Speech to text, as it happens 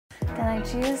and I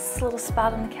choose a little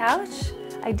spot on the couch.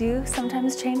 I do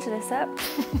sometimes change this up.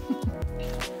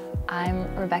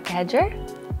 I'm Rebecca Hedger,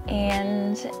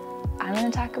 and I'm going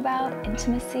to talk about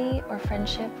intimacy or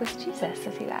friendship with Jesus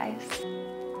with you guys.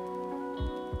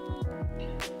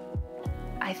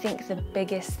 I think the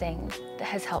biggest thing that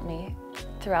has helped me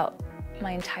throughout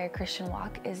my entire Christian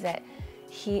walk is that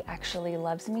He actually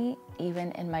loves me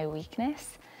even in my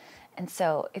weakness. And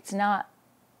so it's not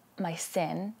my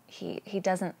sin. He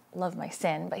doesn't love my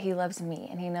sin, but He loves me,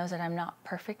 and He knows that I'm not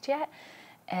perfect yet.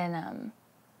 And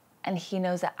He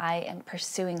knows that I am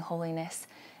pursuing holiness,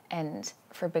 and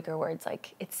for bigger words,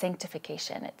 like it's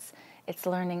sanctification. It's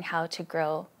learning how to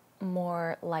grow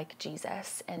more like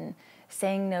Jesus and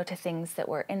saying no to things that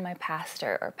were in my past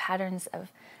or patterns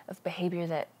of behavior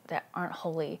that aren't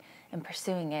holy and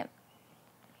pursuing it.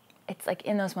 It's like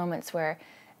in those moments where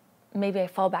maybe I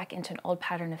fall back into an old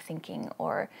pattern of thinking,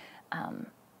 or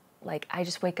like I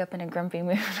just wake up in a grumpy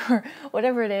mood or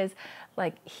whatever it is,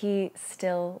 like He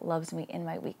still loves me in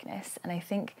my weakness. And I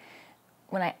think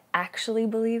when I actually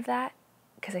believe that,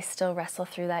 because I still wrestle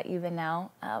through that even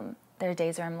now, there are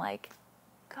days where I'm like,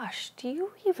 gosh, do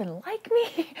you even like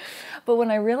me? But when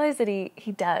I realize that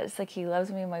He does, like He loves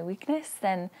me in my weakness,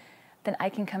 then I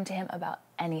can come to Him about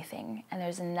anything. And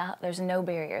there's no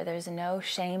barrier, there's no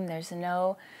shame, there's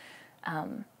no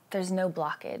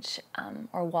blockage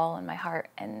or wall in my heart.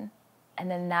 And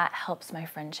then that helps my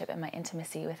friendship and my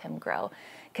intimacy with Him grow.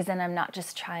 Because then I'm not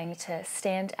just trying to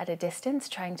stand at a distance,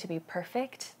 trying to be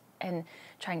perfect and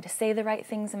trying to say the right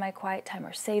things in my quiet time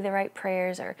or say the right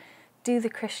prayers or do the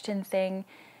Christian thing.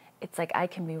 It's like I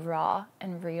can be raw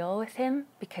and real with Him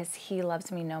because He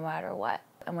loves me no matter what.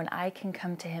 And when I can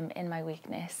come to Him in my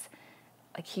weakness,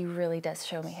 like He really does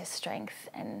show me His strength,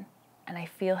 and I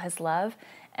feel His love,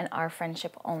 and our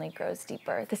friendship only grows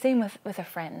deeper. The same with a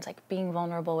friend, like being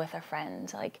vulnerable with a friend.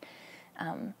 Like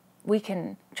we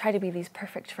can try to be these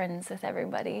perfect friends with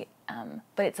everybody,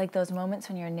 but it's like those moments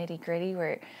when you're nitty-gritty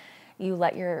where you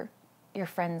let your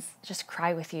friends just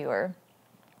cry with you, or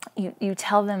you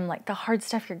tell them like the hard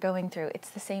stuff you're going through. It's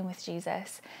the same with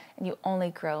Jesus, and you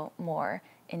only grow more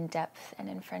in depth and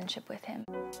in friendship with Him.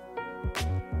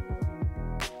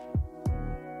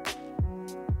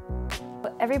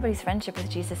 Everybody's friendship with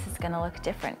Jesus is going to look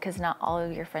different because not all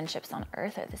of your friendships on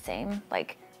earth are the same.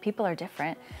 Like, people are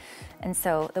different. And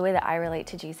so the way that I relate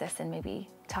to Jesus and maybe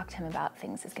talk to Him about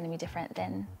things is going to be different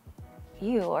than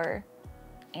you or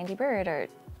Andy Bird or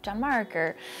John Mark.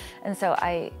 And so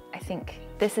I think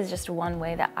this is just one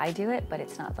way that I do it, but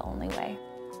it's not the only way.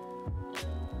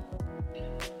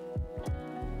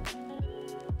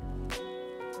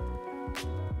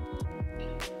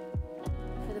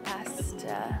 For the past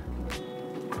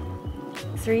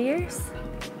 3 years,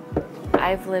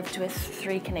 I've lived with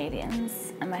 3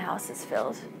 Canadians, and my house is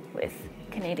filled with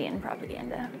Canadian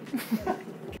propaganda.